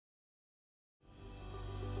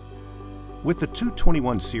With the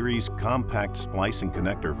 221 series compact splicing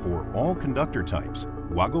connector for all conductor types,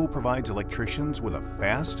 WAGO provides electricians with a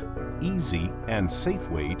fast, easy, and safe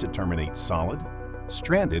way to terminate solid,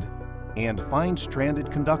 stranded, and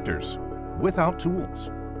fine-stranded conductors without tools.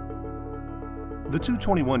 The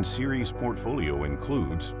 221 series portfolio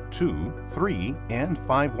includes 2, 3, and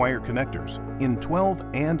 5-wire connectors in 12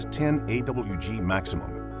 and 10 AWG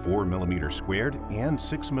maximum, 4 mm squared and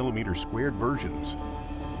 6 mm squared versions.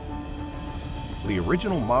 The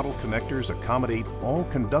original model connectors accommodate all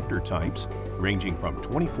conductor types ranging from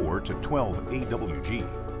 24 to 12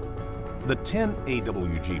 AWG. The 10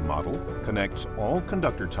 AWG model connects all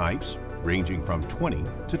conductor types ranging from 20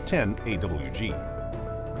 to 10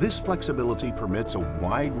 AWG. This flexibility permits a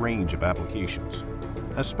wide range of applications,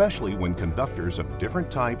 especially when conductors of different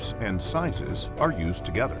types and sizes are used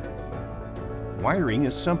together. Wiring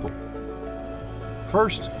is simple.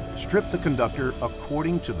 First, strip the conductor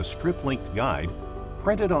according to the strip length guide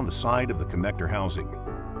printed on the side of the connector housing.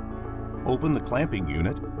 Open the clamping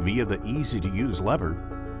unit via the easy-to-use lever,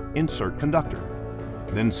 insert conductor.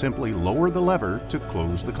 Then simply lower the lever to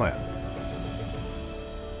close the clamp.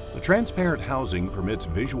 The transparent housing permits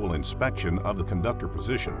visual inspection of the conductor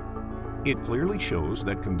position. It clearly shows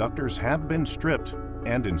that conductors have been stripped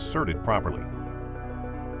and inserted properly.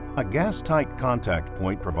 A gas-tight contact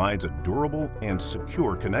point provides a durable and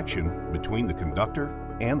secure connection between the conductor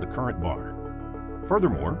and the current bar.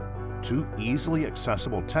 Furthermore, 2 easily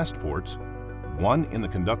accessible test ports, one in the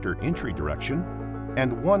conductor entry direction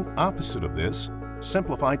and one opposite of this,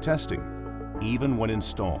 simplify testing, even when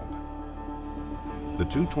installed. The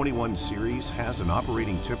 221 series has an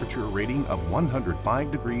operating temperature rating of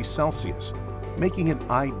 105 degrees Celsius, making it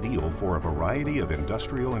ideal for a variety of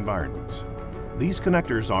industrial environments. These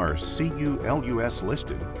connectors are CULUS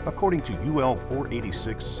listed according to UL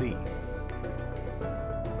 486C.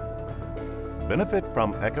 Benefit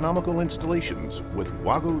from economical installations with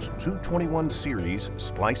WAGO's 221 series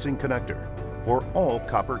splicing connector for all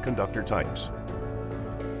copper conductor types.